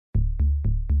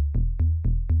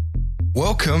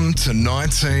Welcome to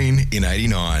 19 in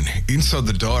 89, inside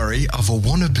the diary of a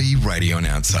wannabe radio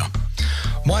announcer.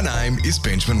 My name is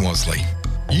Benjamin Wasley.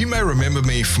 You may remember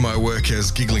me from my work as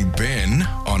Giggling Ben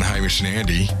on Hamish and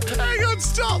Andy. Hang on,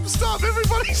 stop,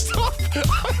 everybody stop.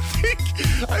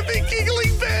 I think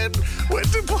Giggling Ben went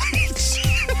to play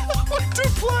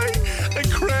a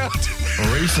crowd.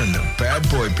 Or even Bad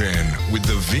Boy Ben with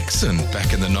the Vixen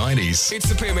back in the 90s. It's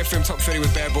the PMFM Top 30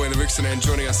 with Bad Boy and the Vixen, and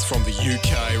joining us from the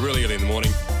UK really early in the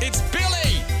morning, it's Billy!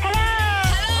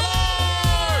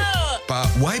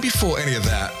 But way before any of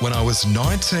that, when I was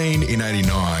 19 in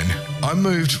 89, I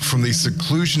moved from the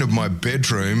seclusion of my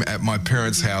bedroom at my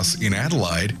parents' house in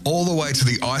Adelaide all the way to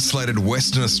the isolated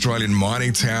Western Australian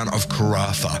mining town of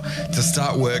Karratha to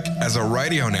start work as a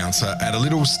radio announcer at a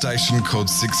little station called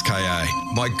 6KA.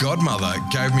 My godmother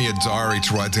gave me a diary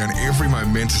to write down every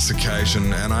momentous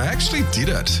occasion, and I actually did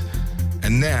it.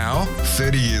 And now,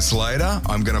 30 years later,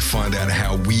 I'm going to find out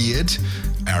how weird,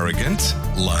 arrogant,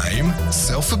 lame,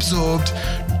 self-absorbed,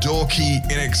 dorky,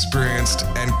 inexperienced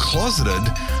and closeted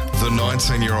the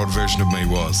 19-year-old version of me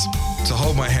was. To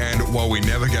hold my hand while we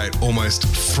navigate almost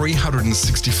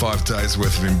 365 days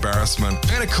worth of embarrassment, I'm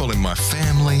going to call in my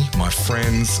family, my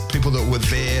friends, people that were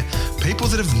there, people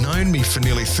that have known me for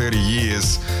nearly 30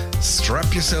 years.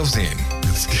 Strap yourselves in.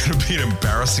 It's going to be an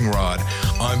embarrassing ride.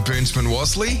 I'm Benjamin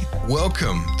Wasley.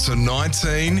 Welcome to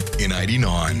 19 in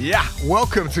 89. Yeah,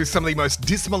 welcome to some of the most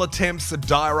dismal attempts at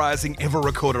diarising ever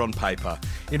recorded on paper.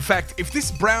 In fact, if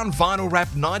this brown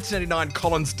vinyl-wrapped 1989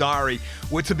 Collins diary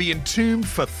were to be entombed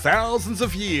for thousands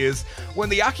of years, when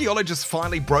the archaeologists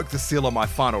finally broke the seal on my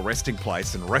final resting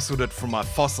place and wrestled it from my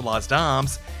fossilised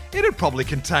arms, it'd probably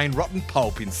contain rotten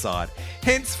pulp inside,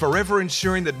 hence forever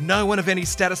ensuring that no one of any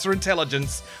status or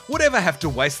intelligence would ever have to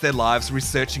waste their lives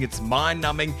researching its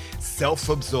mind-numbing,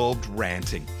 self-absorbed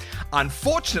ranting.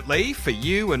 Unfortunately for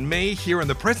you and me here in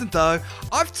the present though,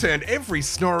 I've turned every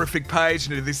snorific page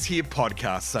into this here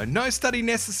podcast, so no study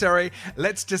necessary.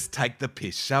 Let's just take the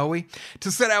piss, shall we?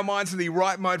 To set our minds in the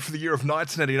right mode for the year of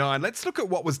 1989, let's look at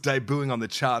what was debuting on the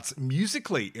charts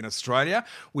musically in Australia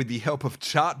with the help of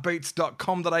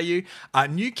chartbeats.com.au.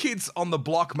 New Kids on the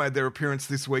Block made their appearance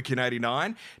this week in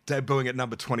 89, debuting at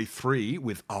number 23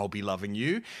 with I'll Be Loving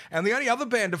You. And the only other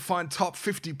band to find top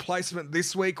 50 placement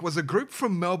this week was a group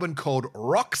from Melbourne called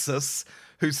Roxas,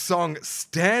 whose song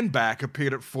Stand Back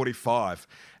appeared at 45.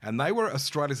 And they were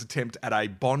Australia's attempt at a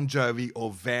Bon Jovi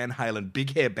or Van Halen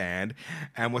big hair band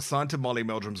and were signed to Molly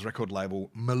Meldrum's record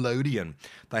label Melodian.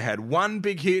 They had one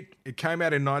big hit, it came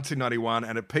out in 1991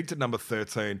 and it peaked at number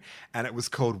 13, and it was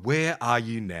called Where Are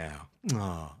You Now?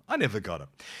 Oh, I never got it.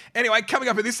 Anyway, coming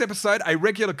up in this episode, a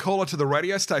regular caller to the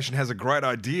radio station has a great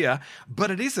idea,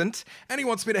 but it isn't, and he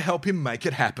wants me to help him make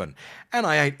it happen. And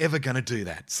I ain't ever going to do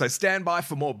that. So stand by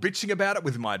for more bitching about it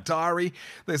with my diary.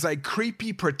 There's a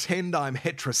creepy pretend I'm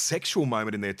heterosexual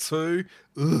moment in there too.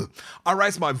 Ugh. I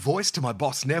raise my voice to my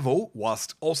boss Neville,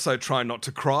 whilst also trying not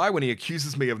to cry when he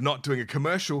accuses me of not doing a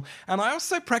commercial, and I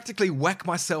also practically whack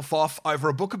myself off over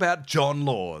a book about John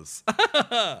Laws.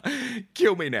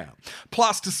 Kill me now.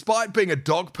 Plus, despite being a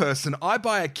dog person, I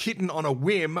buy a kitten on a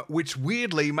whim, which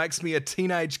weirdly makes me a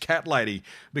teenage cat lady,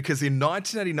 because in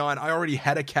 1989 I already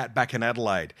had a cat back in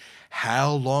Adelaide.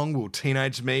 How long will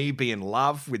teenage me be in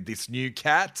love with this new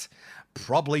cat?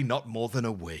 Probably not more than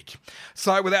a week.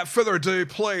 So without further ado,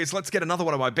 please, let's get another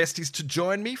one of my besties to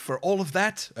join me for all of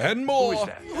that and more. Who is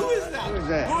that? Who is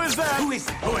that? Who is that? Who is that? Who is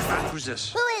that? Who is that? Who's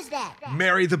this? Who is that?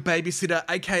 Mary the babysitter,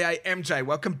 aka MJ,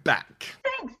 welcome back.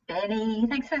 Thanks, Benny.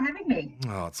 Thanks for having me.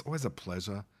 Oh, it's always a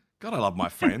pleasure. God, I love my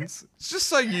friends. Just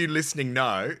so you listening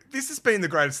know, this has been the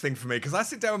greatest thing for me because I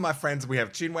sit down with my friends and we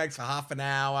have chinwags for half an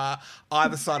hour,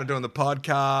 either side of doing the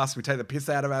podcast, we take the piss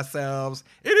out of ourselves.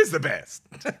 It is the best.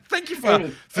 Thank you for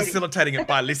facilitating it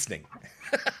by listening.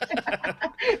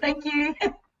 Thank you.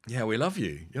 Yeah, we love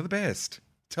you. You're the best.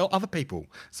 Tell other people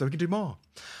so we can do more.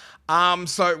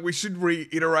 So we should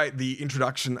reiterate the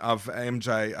introduction of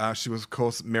MJ. She was, of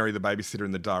course, Mary the babysitter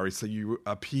in the diary. So you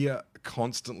appear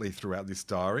constantly throughout this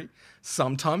diary,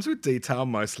 sometimes with detail,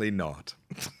 mostly not.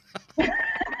 Do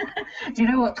you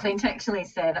know what Clint actually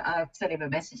said? I sent him a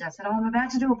message. I said, I'm about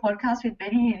to do a podcast with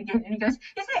Benny. And he goes, is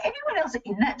there anyone else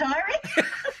in that diary?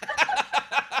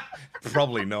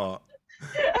 Probably not.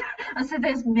 I said,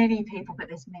 there's many people, but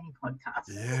there's many podcasts.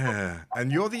 Yeah.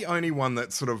 And you're the only one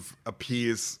that sort of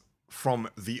appears from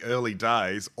the early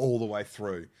days all the way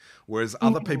through, whereas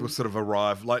other people sort of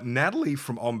arrive, like Natalie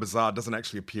from On Bazaar doesn't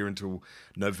actually appear until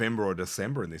November or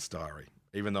December in this diary,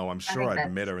 even though I'm sure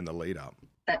I'd met her in the lead up.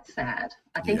 That's sad.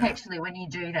 I think Yeah. actually when you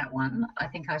do that one, I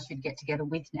think I should get together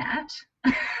with Nat.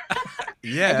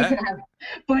 Yeah. You can have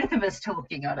both of us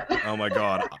talking on it. Oh my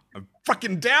God. I'm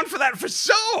fucking down for that for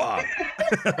sure.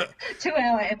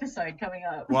 2-hour episode coming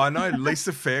up. Well, I know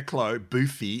Lisa Fairclough,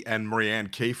 Boofy, and Marianne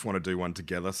Keefe want to do one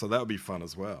together, so that would be fun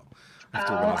as well. Have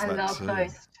to organise I that love too.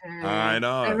 those two. I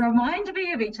know. They remind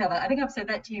me of each other. I think I've said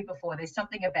that to you before. There's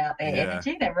something about their Yeah.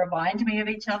 energy. They remind me of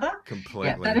each other. Completely.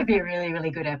 Yeah, that'd be a really, really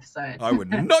good episode. I would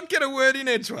not get a word in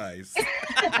edgeways.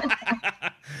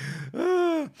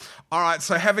 All right,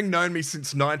 so having known me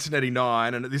since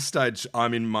 1989, and at this stage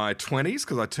I'm in my 20s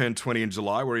because I turned 20 in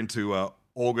July. We're into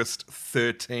August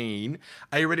 13.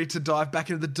 Are you ready to dive back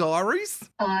into the diaries?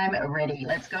 I'm ready.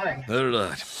 Let's go. All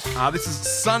right. This is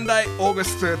Sunday,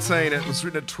 August 13. It was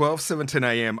written at 12:17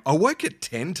 a.m. I woke at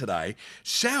 10 today,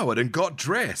 showered and got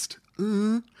dressed.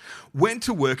 Went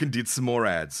to work and did some more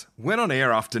ads. Went on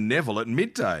air after Neville at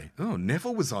midday. Oh,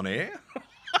 Neville was on air?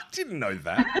 I didn't know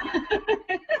that.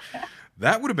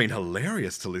 That would have been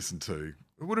hilarious to listen to.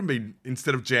 It would have been,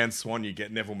 instead of Jan Swan, you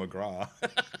get Neville McGrath.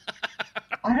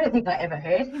 I don't think I ever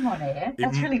heard him on air.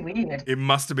 That's really weird. It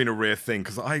must have been a rare thing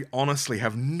because I honestly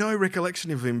have no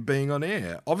recollection of him being on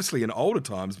air. Obviously in older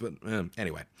times, but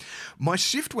anyway. My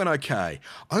shift went okay.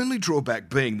 Only drawback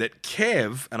being that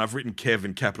Kev, and I've written Kev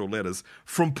in capital letters,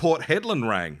 from Port Hedland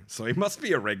rang. So he must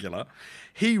be a regular.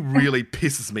 He really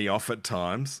pisses me off at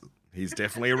times. He's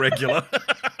definitely a regular.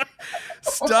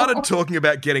 Started talking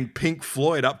about getting Pink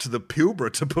Floyd up to the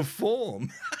Pilbara to perform.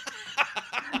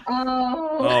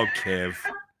 Oh, Kev.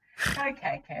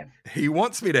 Okay, Kev. He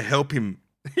wants me to help him.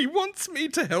 He wants me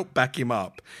to help back him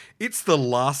up. It's the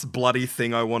last bloody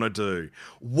thing I want to do.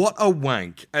 What a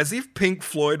wank. As if Pink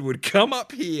Floyd would come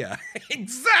up here.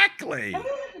 Exactly.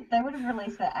 They would have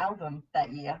released that album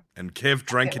that year. And Kev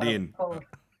drank it in.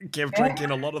 Kev drank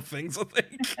in a lot of things, I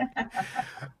think.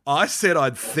 I said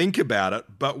I'd think about it,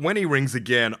 but when he rings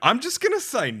again, I'm just going to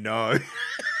say no.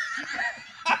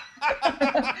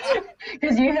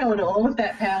 Because you held all of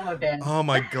that power, Ben. Oh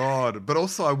my God. But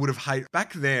also I would have hated,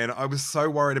 back then I was so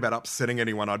worried about upsetting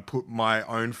anyone, I'd put my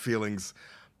own feelings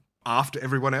after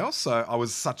everyone else. So I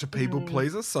was such a people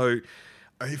pleaser. So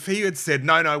if he had said,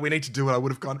 no, we need to do it, I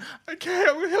would have gone, okay,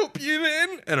 I will help you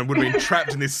then. And I would have been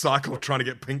trapped in this cycle of trying to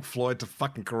get Pink Floyd to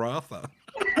fucking Karratha.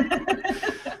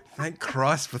 Thank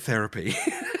Christ for therapy.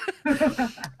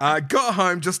 Got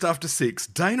home just after 6.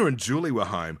 Dana and Julie were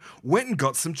home. Went and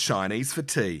got some Chinese for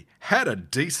tea. Had a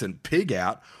decent pig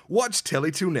out. Watched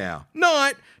telly till now.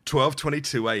 Night,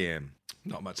 12:22 a.m.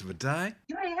 Not much of a day.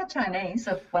 You already had Chinese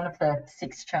of one of the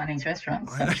 6 Chinese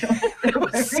restaurants. I'm sure. There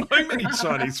were so many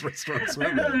Chinese restaurants,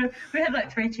 weren't there? We had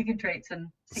like 3 chicken treats and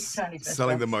 6 Chinese restaurants.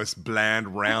 Selling the most bland,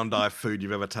 round-eye food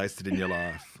you've ever tasted in your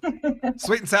life.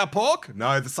 Sweet and sour pork?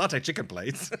 No, the satay chicken,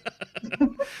 please.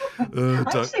 I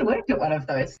actually worked at one of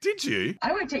those. Did you?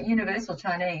 I worked at Universal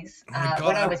Chinese Oh my God,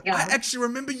 when I was young. I actually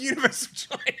remember Universal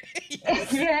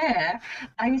Chinese. Yeah,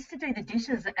 I used to do the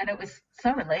dishes and it was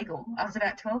so illegal. I was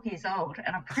about 12 years old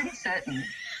and I'm pretty certain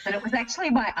that it was actually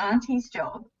my auntie's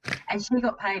job and she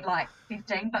got paid like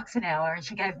 $15 an hour and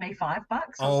she gave me $5 or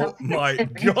Oh something. my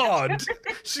God.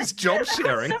 She's job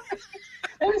sharing.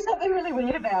 There was something really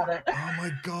weird about it. Oh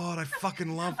my God, I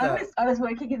fucking love that. I was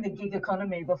working in the gig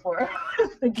economy before. I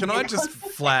was the Can gig I just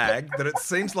economy. flag that it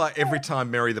seems like every time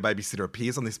Mary the babysitter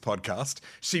appears on this podcast,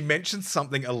 she mentions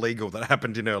something illegal that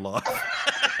happened in her life.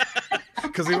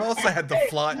 Because we've also had the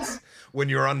flights when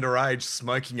you're underage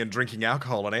smoking and drinking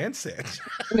alcohol on Ansett.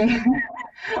 Yeah.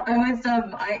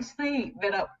 I actually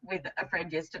met up with a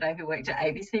friend yesterday who worked at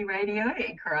ABC Radio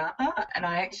in Karratha, and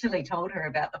I actually told her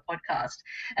about the podcast.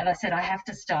 And I said, I have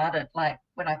to start it. Like,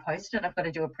 when I post it, I've got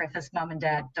to do a preface. Mum and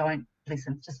Dad, don't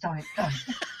listen. Just don't.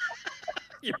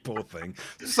 You poor thing.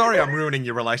 Sorry I'm ruining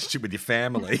your relationship with your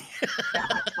family. No,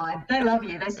 that's fine. They love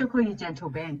you. They still call you Gentle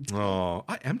Ben. Oh,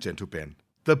 I am Gentle Ben.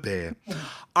 The bear.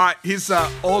 All right, here's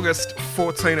August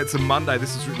 14. It's a Monday.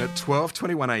 This is written at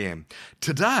 12:21 a.m.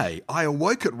 Today, I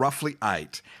awoke at roughly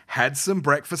 8. Had some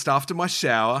breakfast after my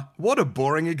shower. What a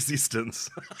boring existence.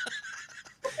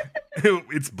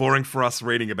 It's boring for us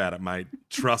reading about it, mate.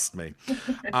 Trust me.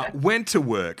 Went to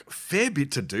work. Fair bit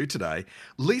to do today.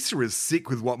 Lisa is sick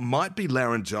with what might be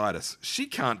laryngitis. She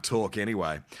can't talk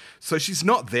anyway. So she's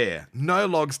not there. No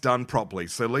logs done properly.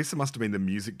 So Lisa must have been the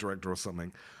music director or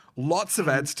something. Lots of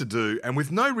ads to do, and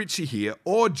with no Richie here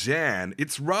or Jan,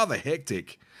 it's rather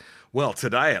hectic. Well,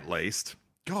 today at least.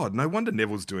 God, no wonder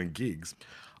Neville's doing gigs.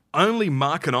 Only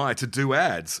Mark and I to do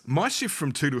ads. My shift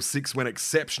from 2 to 6 went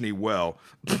exceptionally well.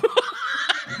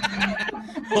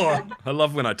 Oh, I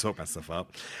love when I talk myself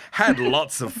up. Had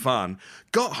lots of fun.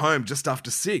 Got home just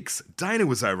after 6. Dana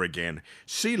was over again.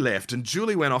 She left and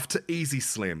Julie went off to Easy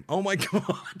Slim. Oh my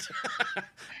God.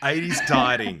 80s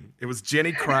dieting. It was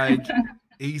Jenny Craig,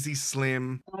 Easy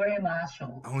Slim. Gloria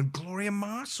Marshall. Oh, and Gloria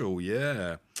Marshall,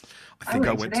 yeah. I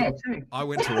went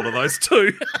to all of those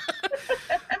too.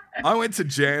 I went to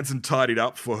Jan's and tidied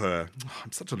up for her. Oh,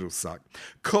 I'm such a little suck.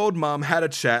 Called mum, had a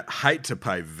chat, hate to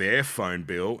pay their phone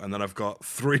bill, and then I've got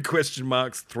 3 question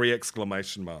marks, 3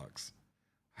 exclamation marks.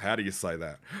 How do you say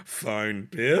that? Phone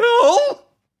bill?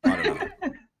 I don't know.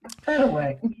 That'll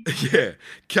work. Yeah.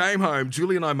 Came home,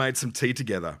 Julie and I made some tea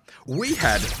together. We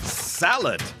had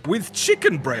salad with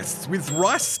chicken breasts with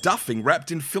rice stuffing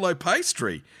wrapped in filo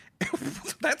pastry.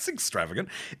 That's extravagant.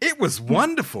 It was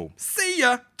wonderful. See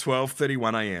ya.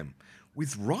 12:31am.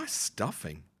 With rice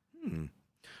stuffing.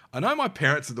 I know my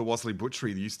parents at the Wasley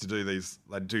Butchery used to do these.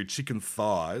 They'd do chicken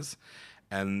thighs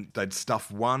and they'd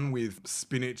stuff one with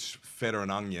spinach, feta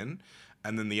and onion,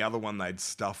 and then the other one they'd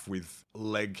stuff with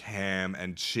leg ham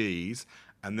and cheese,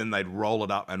 and then they'd roll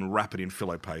it up and wrap it in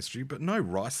filo pastry, but no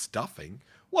rice stuffing.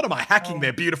 What am I hacking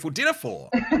their beautiful dinner for?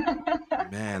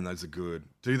 Man, those are good.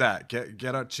 Do that.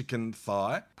 Get a chicken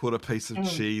thigh, put a piece of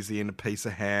cheese in, a piece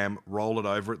of ham, roll it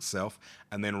over itself,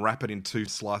 and then wrap it in 2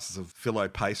 slices of filo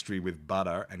pastry with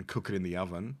butter and cook it in the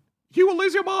oven. You will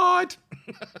lose your mind.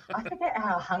 I forget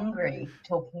how hungry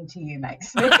talking to you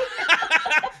makes me.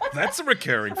 That's a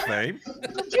recurring theme.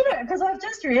 Do you know, because I've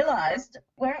just realised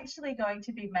we're actually going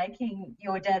to be making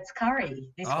your dad's curry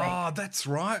this week. Oh, that's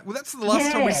right. Well, that's the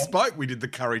last time we spoke. We did the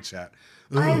curry chat.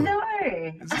 Ugh. I know.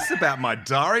 Is this about my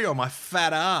diary or my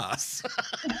fat ass?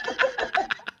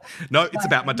 No, it's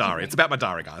about my diary. It's about my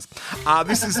diary, guys.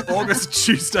 This is August,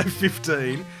 Tuesday,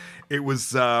 15. It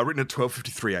was written at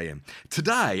 12:53am.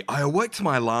 Today, I awoke to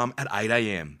my alarm at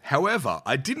 8am. However,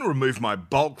 I didn't remove my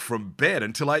bulk from bed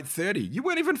until 8:30. You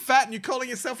weren't even fat and you're calling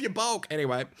yourself your bulk.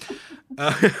 Anyway,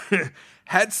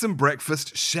 had some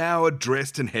breakfast, showered,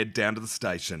 dressed and head down to the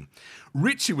station.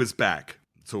 Richie was back.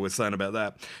 That's all we're saying about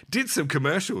that. Did some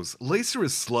commercials. Lisa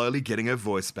is slowly getting her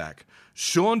voice back.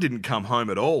 Sean didn't come home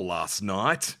at all last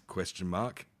night? ?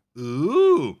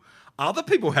 Ooh, other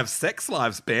people have sex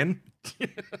lives, Ben.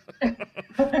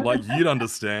 Like you'd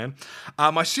understand.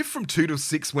 My shift from 2 to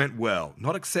 6 went well.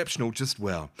 Not exceptional, just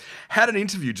well. Had an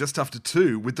interview just after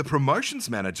 2 with the promotions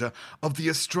manager of the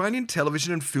Australian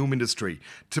television and film industry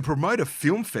to promote a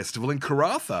film festival in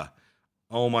Karratha.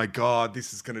 Oh my God,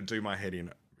 this is going to do my head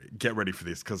in. Get ready for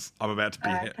this because I'm about to be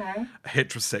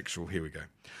heterosexual. Here we go.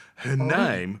 Her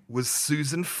name was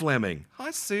Susan Fleming.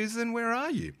 Hi, Susan, where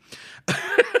are you?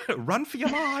 Run for your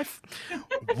life.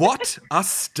 What a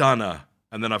stunner.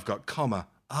 And then I've got comma,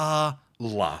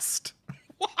 lust.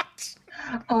 What?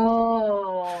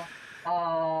 Oh.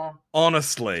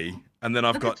 Honestly. And then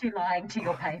I've got... you lying to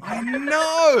your paper. I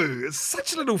know. It's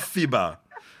such a little fibber.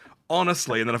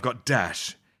 Honestly. And then I've got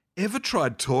dash. Ever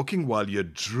tried talking while you're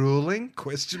drooling? ?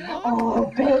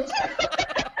 Oh, bitch.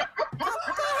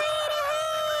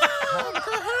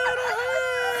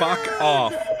 Fuck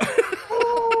off.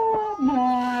 Oh,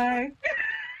 my.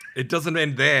 It doesn't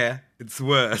end there. It's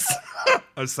worse.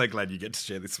 I'm so glad you get to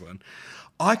share this one.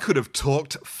 I could have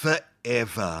talked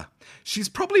forever. She's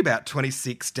probably about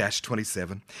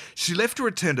 26-27. She left to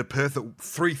return to Perth at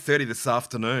 3:30 this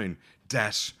afternoon.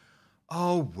 Dash.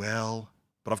 Oh, well.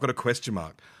 But I've got a question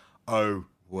mark. Oh,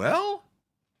 well?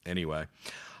 Anyway.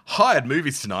 Hired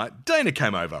movies tonight. Dana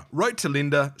came over. Wrote to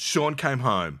Linda. Sean came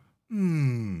home.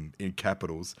 In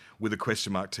capitals with a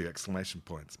question mark, 2 exclamation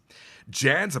points.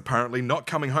 Jan's apparently not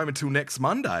coming home until next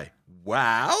Monday.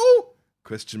 Wow?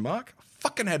 Question mark.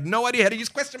 Fucking had no idea how to use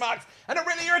question marks and it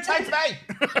really irritates me.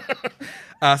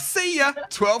 See ya,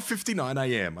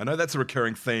 12:59am. I know that's a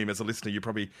recurring theme. As a listener, you're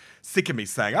probably sick of me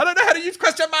saying, I don't know how to use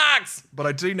question marks, but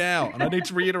I do now. And I need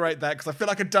to reiterate that because I feel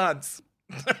like a dunce.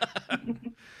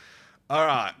 All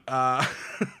right.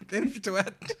 Anything to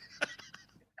add?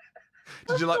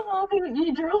 Did you like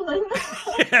you drooling?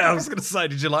 Yeah, I was going to say,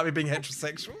 did you like me being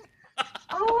heterosexual?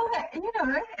 Oh,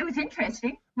 it was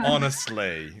interesting.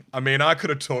 Honestly. I mean, I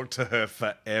could have talked to her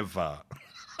forever.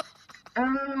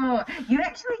 Oh, you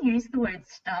actually use the word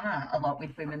stunner a lot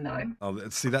with women, though. Oh,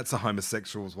 see, that's a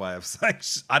homosexual's way of saying,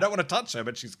 I don't want to touch her,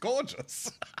 but she's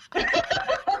gorgeous.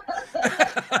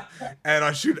 And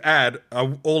I should add,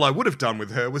 all I would have done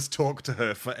with her was talk to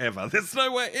her forever. There's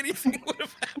no way anything would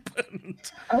have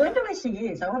happened. I wonder where she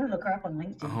is. I want to look her up on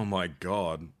LinkedIn. Oh, my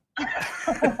God.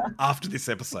 After this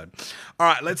episode. All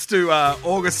right, let's do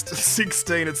August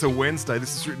 16. It's a Wednesday.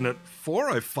 This is written at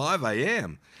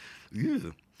 4:05am.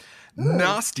 Ew.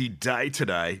 Nasty day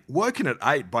today. Woken at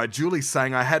 8 by Julie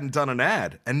saying I hadn't done an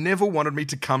ad and Neville wanted me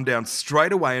to come down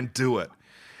straight away and do it.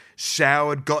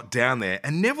 Showered, got down there,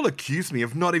 and Neville accused me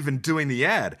of not even doing the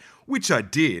ad, which I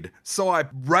did. So I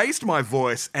raised my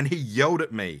voice and he yelled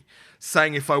at me,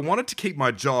 saying if I wanted to keep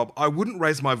my job, I wouldn't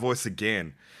raise my voice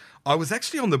again. I was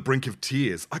actually on the brink of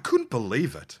tears. I couldn't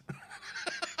believe it.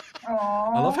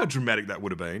 I love how dramatic that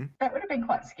would have been. That would have been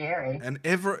quite scary. And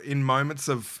ever in moments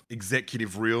of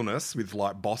executive realness with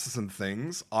like bosses and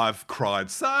things, I've cried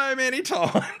so many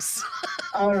times.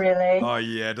 Oh, really? Oh,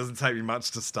 yeah, it doesn't take me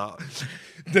much to start.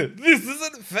 This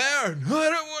isn't fair. And I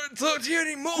don't want to talk to you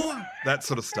anymore. That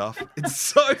sort of stuff. It's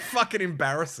so fucking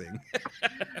embarrassing.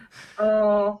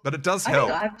 But it does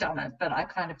help. I've done it, but I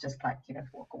kind of just like,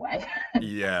 walk away.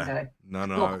 Yeah. No.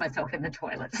 Lock myself in the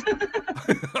toilets.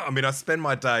 I mean, I spend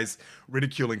my days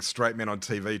ridiculing straight men on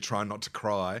TV, trying not to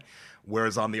cry,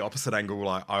 whereas I'm the opposite angle.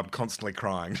 Like, I'm constantly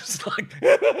crying, just like,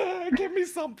 give me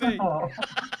something.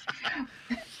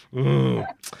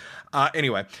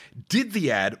 Anyway, did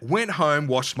the ad, went home,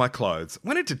 washed my clothes,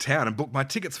 went into town and booked my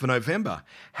tickets for November.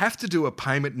 Have to do a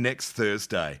payment next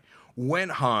Thursday.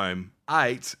 Went home,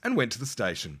 ate, and went to the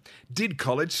station. Did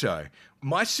college show.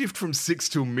 My shift from 6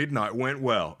 till midnight went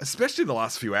well, especially the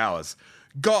last few hours.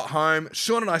 Got home,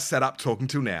 Sean and I sat up talking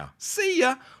till now. See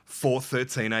ya,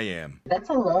 4:13 a.m. That's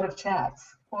a lot of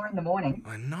chats. 4 in the morning.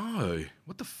 I know.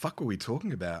 What the fuck were we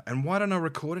talking about? And why don't I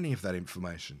record any of that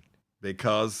information?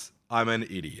 Because I'm an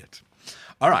idiot.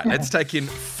 All right, let's take in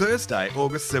Thursday,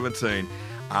 August 17.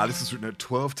 This was written at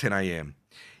 12:10 a.m.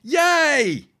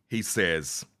 Yay, he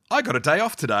says. I got a day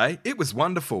off today. It was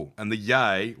wonderful. And the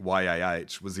yay,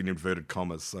 Y-A-H, was in inverted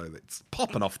commas, so it's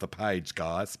popping off the page,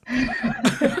 guys.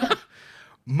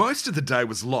 Most of the day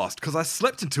was lost because I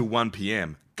slept until 1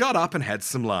 p.m. Got up and had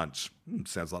some lunch.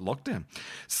 Sounds like lockdown.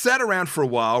 Sat around for a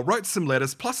while, wrote some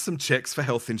letters, plus some checks for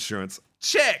health insurance.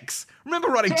 Checks! Remember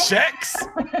writing checks?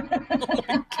 Oh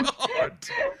my God.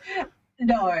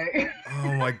 No.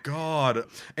 Oh my God.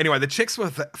 Anyway, the checks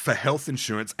were for health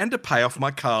insurance and to pay off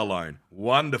my car loan.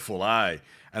 Wonderful, eh?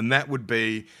 And that would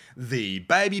be the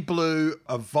baby blue,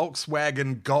 a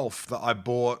Volkswagen Golf that I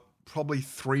bought probably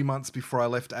 3 months before I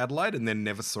left Adelaide and then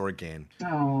never saw again.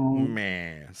 Oh.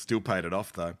 Meh. Still paid it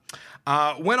off though.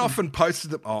 Went off and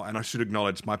posted them. Oh, and I should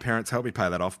acknowledge my parents helped me pay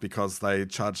that off because they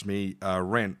charged me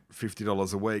rent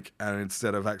 $50 a week, and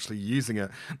instead of actually using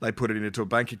it, they put it into a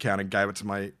bank account and gave it to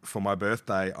me for my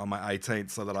birthday on my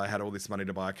 18th so that I had all this money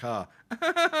to buy a car.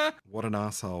 What an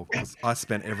asshole. 'Cause I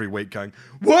spent every week going,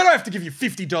 why do I have to give you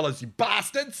 $50, you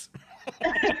bastards?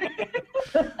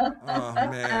 Oh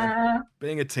man,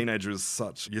 being a teenager is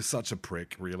you're such a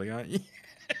prick, really, aren't you?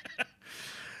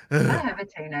 I have a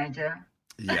teenager.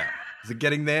 Yeah. Is it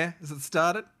getting there? Has it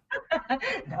started?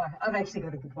 No, I've actually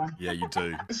got a good one. Yeah, you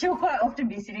do. She'll quite often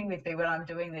be sitting with me when I'm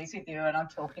doing these with you and I'm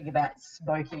talking about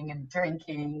smoking and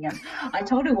drinking. And I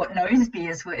told her what nose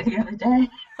beers were the other day.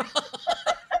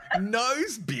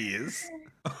 Nose beers?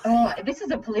 Oh, this is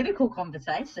a political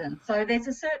conversation. So there's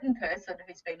a certain person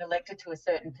who's been elected to a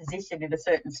certain position in a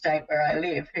certain state where I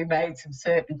live who made some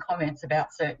certain comments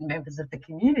about certain members of the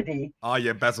community. Oh,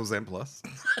 yeah, Basil Zemplis.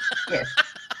 Yes.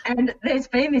 And there's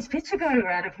been this picture going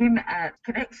around of him at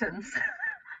Connections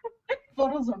with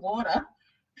bottles of water.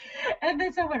 And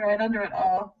then someone wrote under it,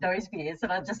 oh, nose beers.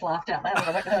 And I just laughed out loud.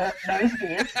 I went, nose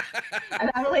beers. And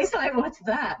Annalise like, what's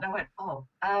that? And I went,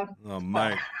 Oh,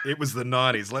 mate, it was the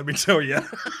 90s, let me tell you.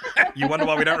 You wonder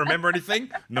why we don't remember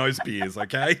anything? Nose beers,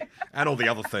 okay? And all the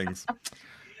other things.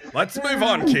 Let's move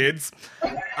on, kids.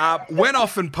 Went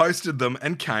off and posted them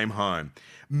and came home.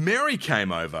 Mary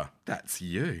came over. That's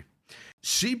you.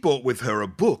 She brought with her a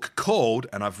book called,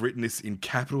 and I've written this in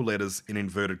capital letters in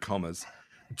inverted commas,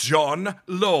 John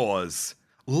Laws,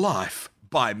 Life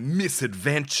by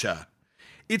Misadventure.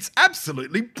 It's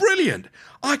absolutely brilliant.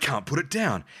 I can't put it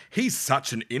down. He's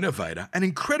such an innovator, an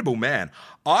incredible man.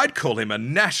 I'd call him a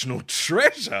national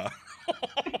treasure.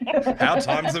 How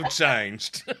times have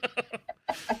changed.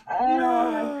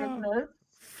 oh, my goodness.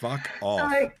 Fuck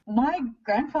off. So my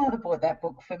grandfather bought that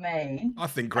book for me. I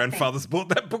think grandfathers bought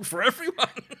that book for everyone.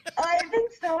 I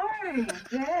think so,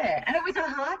 yeah. And it was a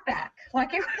hardback.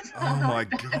 Like it was Oh my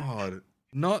God.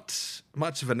 Not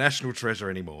much of a national treasure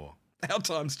anymore. How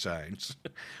times changed.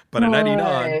 But in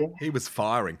 89, he was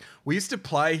firing. We used to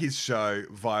play his show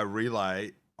via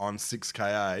relay on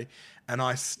 6KA, and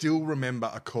I still remember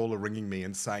a caller ringing me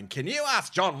and saying, can you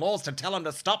ask John Laws to tell him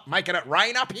to stop making it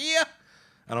rain up here?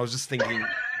 And I was just thinking,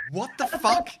 what the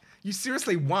fuck? You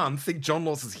seriously, one, think John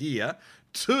Laws is here.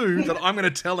 Two, that I'm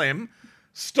going to tell him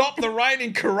stop the rain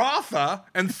in Karratha,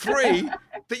 and 3,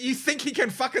 that you think he can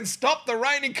fucking stop the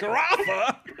rain in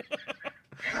Karratha.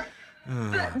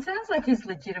 But it sounds like his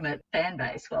legitimate fan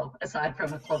base, well, aside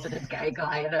from a closeted gay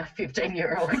guy and a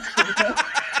 15-year-old.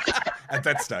 At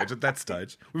that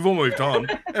stage. We've all moved on.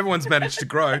 Everyone's managed to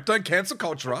grow. Don't cancel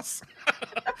culture us.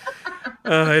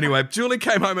 Anyway, Julie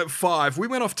came home at 5. We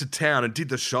went off to town and did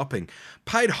the shopping.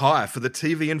 Paid hire for the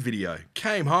TV and video.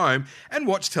 Came home and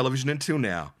watched television until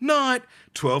now. Night,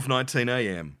 12:19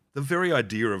 a.m. The very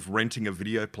idea of renting a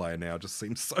video player now just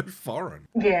seems so foreign.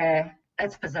 Yeah,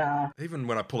 that's bizarre. Even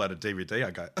when I pull out a DVD,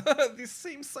 I go, this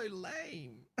seems so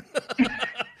lame.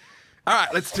 All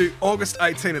right, let's do August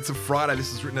 18. It's a Friday.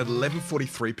 This is written at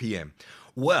 11:43 p.m.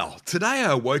 Well, today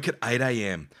I awoke at 8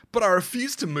 a.m, but I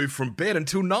refused to move from bed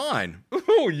until 9.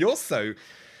 Oh, you're so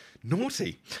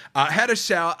naughty. Had a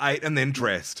shower, ate, and then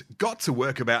dressed. Got to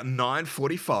work about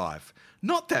 9:45.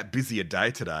 Not that busy a day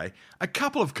today. A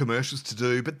couple of commercials to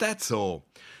do, but that's all.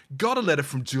 Got a letter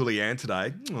from Julianne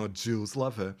today. Oh, Jules,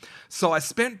 love her. So I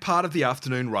spent part of the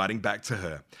afternoon writing back to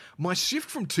her. My shift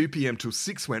from 2 p.m. till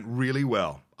 6 went really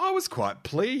well. I was quite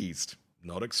pleased.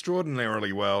 Not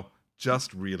extraordinarily well,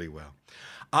 just really well.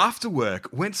 After work,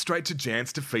 went straight to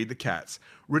Jan's to feed the cats.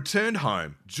 Returned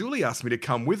home. Julie asked me to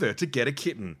come with her to get a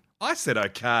kitten. I said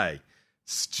okay.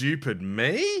 Stupid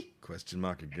me? Question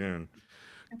mark again.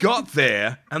 Got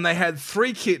there and they had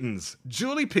 3 kittens.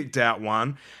 Julie picked out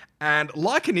one and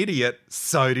like an idiot,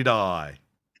 so did I.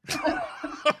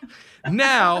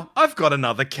 Now I've got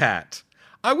another cat.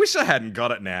 I wish I hadn't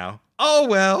got it now. Oh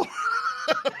well.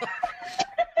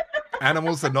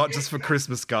 Animals are not just for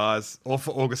Christmas, guys, or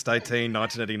for August 18,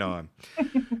 1989.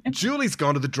 Julie's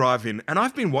gone to the drive-in, and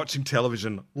I've been watching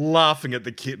television, laughing at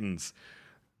the kittens.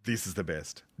 This is the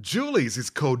best. Julie's is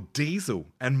called Diesel,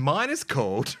 and mine is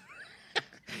called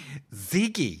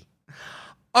Ziggy.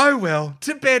 Oh well,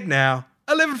 to bed now.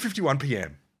 11:51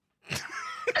 p.m.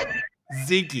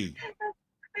 Ziggy.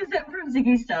 Is that from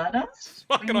Ziggy Stardust?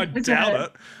 Fucking I doubt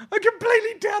it. I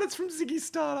completely doubt it's from Ziggy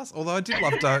Stardust. Although I did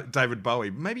love David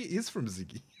Bowie. Maybe it is from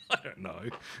Ziggy. I don't know.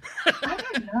 I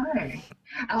don't know.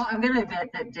 Oh, I'm going to bet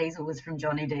that Diesel was from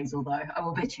Johnny Diesel, though. I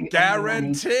will bet you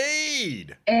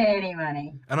Guaranteed. Any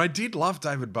money. And I did love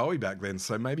David Bowie back then,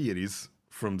 so maybe it is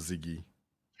from Ziggy.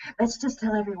 Let's just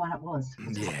tell everyone it was.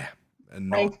 Yeah.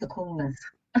 And Raise the coolness.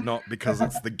 Not because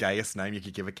it's the gayest name you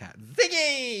could give a cat.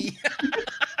 Ziggy!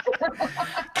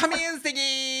 Come here,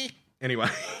 Ziggy! Anyway.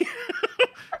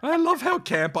 I love how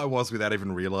camp I was without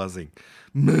even realising.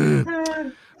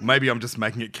 Maybe I'm just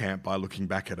making it camp by looking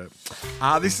back at it.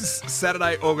 This is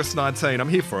Saturday, August 19. I'm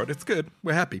here for it. It's good.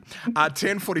 We're happy.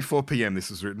 10:44 p.m. this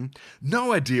was written.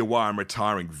 No idea why I'm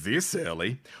retiring this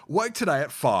early. Woke today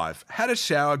at 5. Had a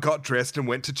shower, got dressed and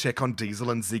went to check on Diesel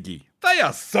and Ziggy. They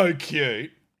are so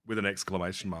cute. With an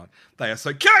exclamation mark. They are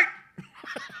so cute!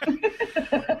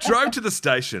 Drove to the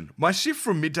station. My shift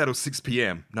from midday till 6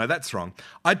 p.m. No, that's wrong.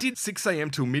 I did 6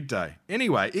 a.m. till midday.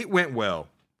 Anyway, it went well.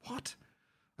 What?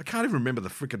 I can't even remember the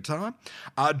frickin' time.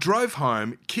 Drove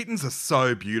home. Kittens are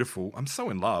so beautiful. I'm so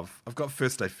in love. I've got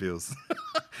first day feels.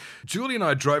 Julie and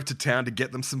I drove to town to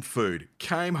get them some food.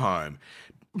 Came home.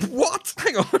 What?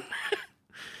 Hang on.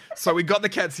 So we got the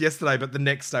cats yesterday, but the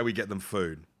next day we get them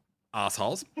food.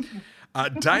 Assholes.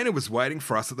 Dana was waiting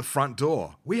for us at the front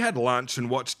door. We had lunch and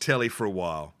watched telly for a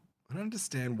while. I don't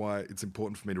understand why it's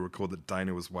important for me to record that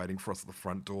Dana was waiting for us at the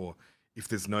front door if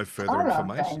there's no further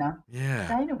information. Dana. Yeah.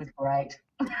 Dana was great.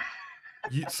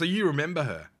 So you remember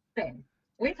her? Ben,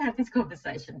 we've had this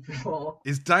conversation before.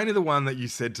 Is Dana the one that you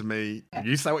said to me,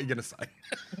 you say what you're going to say?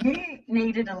 You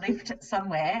needed a lift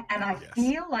somewhere, and I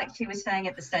feel like she was staying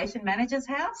at the station manager's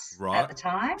house at the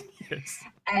time. Yes.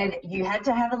 And you had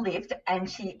to have a lift, and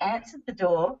she answered the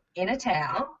door in a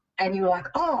towel, and you were like,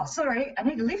 oh, sorry, I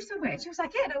need a lift somewhere. She was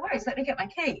like, yeah, no worries, let me get my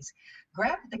keys.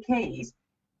 Grabbed the keys,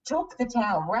 took the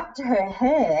towel, wrapped her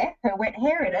wet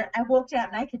hair in it, and walked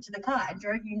out naked to the car and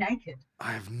drove you naked.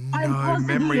 I have no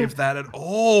memory of that at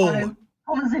all. I'm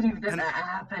positive that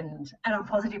happened, and I'm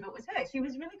positive it was her. She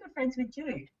was really good friends with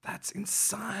Jude. That's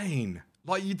insane.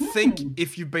 Like, you'd think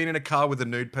if you've been in a car with a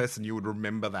nude person, you would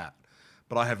remember that.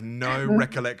 But I have no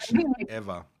recollection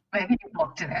ever. Maybe you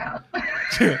blocked it out.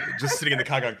 Just sitting in the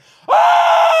car going,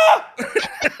 ah!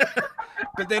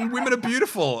 But then women are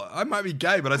beautiful. I might be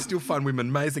gay, but I still find women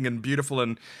amazing and beautiful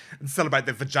and celebrate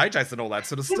them for JJs and all that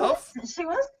sort of stuff. She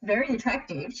was very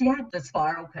attractive. She had the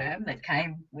spiral perm that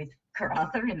came with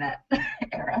Karratha in that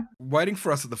era. Waiting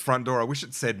for us at the front door. I wish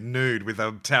it said nude with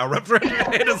a towel wrapped around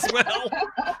her head as well.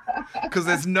 Because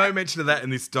there's no mention of that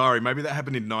in this diary. Maybe that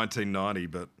happened in 1990,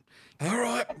 but... All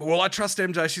right. Well, I trust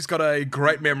MJ. She's got a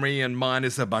great memory and mine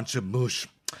is a bunch of mush.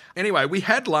 Anyway, we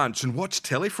had lunch and watched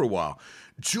telly for a while.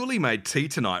 Julie made tea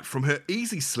tonight from her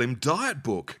Easy Slim diet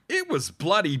book. It was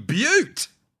bloody beaut.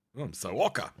 Oh, I'm so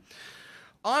ocker.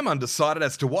 I'm undecided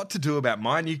as to what to do about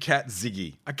my new cat,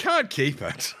 Ziggy. I can't keep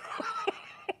it.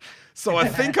 So I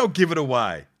think I'll give it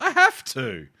away. I have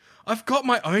to. I've got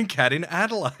my own cat in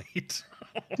Adelaide.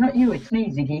 It's not you, it's me,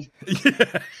 Ziggy.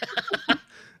 Yeah.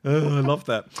 Oh, I love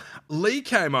that. Lee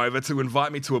came over to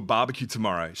invite me to a barbecue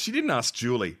tomorrow. She didn't ask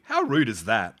Julie. How rude is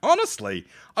that? Honestly,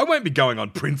 I won't be going on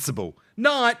principle.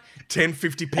 Night,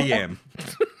 10:50 p.m.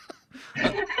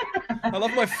 I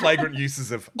love my flagrant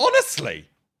uses of honestly.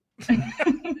 All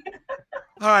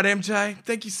right, MJ,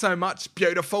 thank you so much.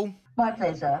 Beautiful. My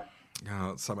pleasure.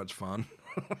 Oh, it's so much fun.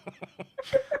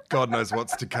 God knows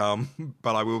what's to come,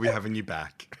 but I will be having you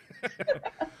back.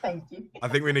 Thank you. I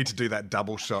think we need to do that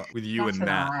double shot with you That's and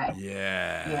Nat. right.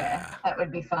 Yeah, that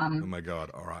would be fun. Oh my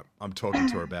God. All right. I'm talking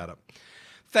to her about it.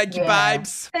 Thank you, Yeah.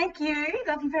 babes. Thank you.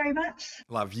 Love you very much.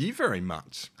 Love you very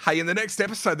much. Hey, in the next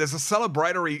episode, there's a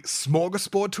celebratory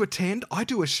smorgasbord to attend. I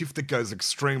do a shift that goes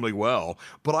extremely well,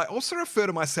 but I also refer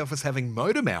to myself as having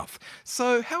motor mouth.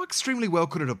 So how extremely well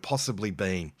could it have possibly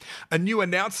been? A new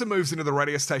announcer moves into the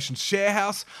radio station's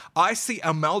sharehouse. I see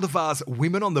Almodovar's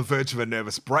Women on the Verge of a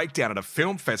Nervous Breakdown at a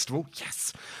film festival.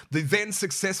 Yes. The then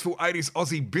successful 80s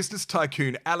Aussie business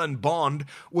tycoon Alan Bond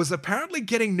was apparently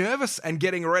getting nervous and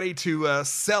getting ready to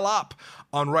sell up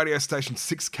on radio station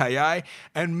 6KA.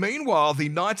 And meanwhile, the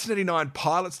 1989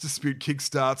 pilots dispute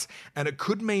kickstarts, and it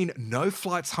could mean no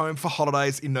flights home for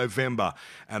holidays in November.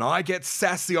 And I get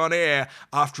sassy on air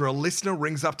after a listener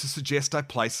rings up to suggest I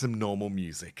play some normal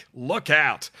music. Look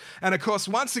out. And of course,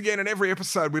 once again, in every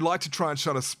episode, we like to try and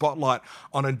shine a spotlight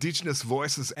on Indigenous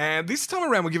voices. And this time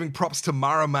around, we're giving props to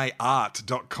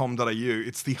MaraMayArt.com.au.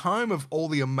 It's the home of all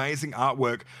the amazing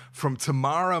artwork from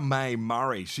Tamara May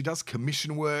Murray. She does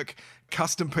commission work,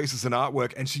 custom pieces and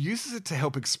artwork, and she uses it to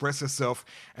help express herself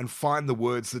and find the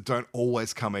words that don't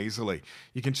always come easily.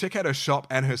 You can check out her shop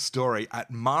and her story at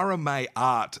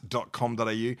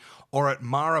maramayart.com.au or at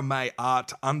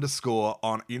maramayart_ on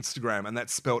Instagram, and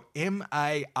that's spelled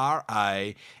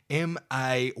MaraMayart.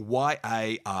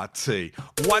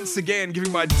 Once again,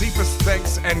 giving my deepest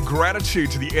thanks and gratitude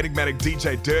to the enigmatic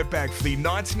DJ Dirtbag for the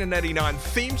 1989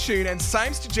 theme tune, and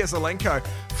same to Jezelenko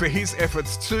for his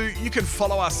efforts too. You can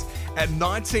follow us at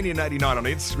 1989 on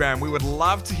Instagram. We would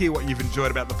love to hear what you've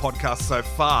enjoyed about the podcast so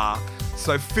far.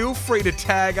 So feel free to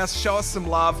tag us, show us some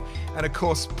love, and of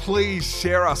course, please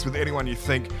share us with anyone you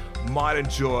think might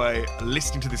enjoy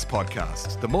listening to this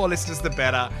podcast. The more listeners, the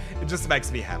better. It just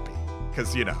makes me happy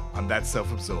because, you know, I'm that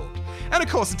self-absorbed. And of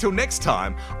course, until next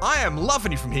time, I am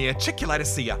loving you from here. Check you later.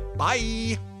 See ya.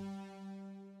 Bye.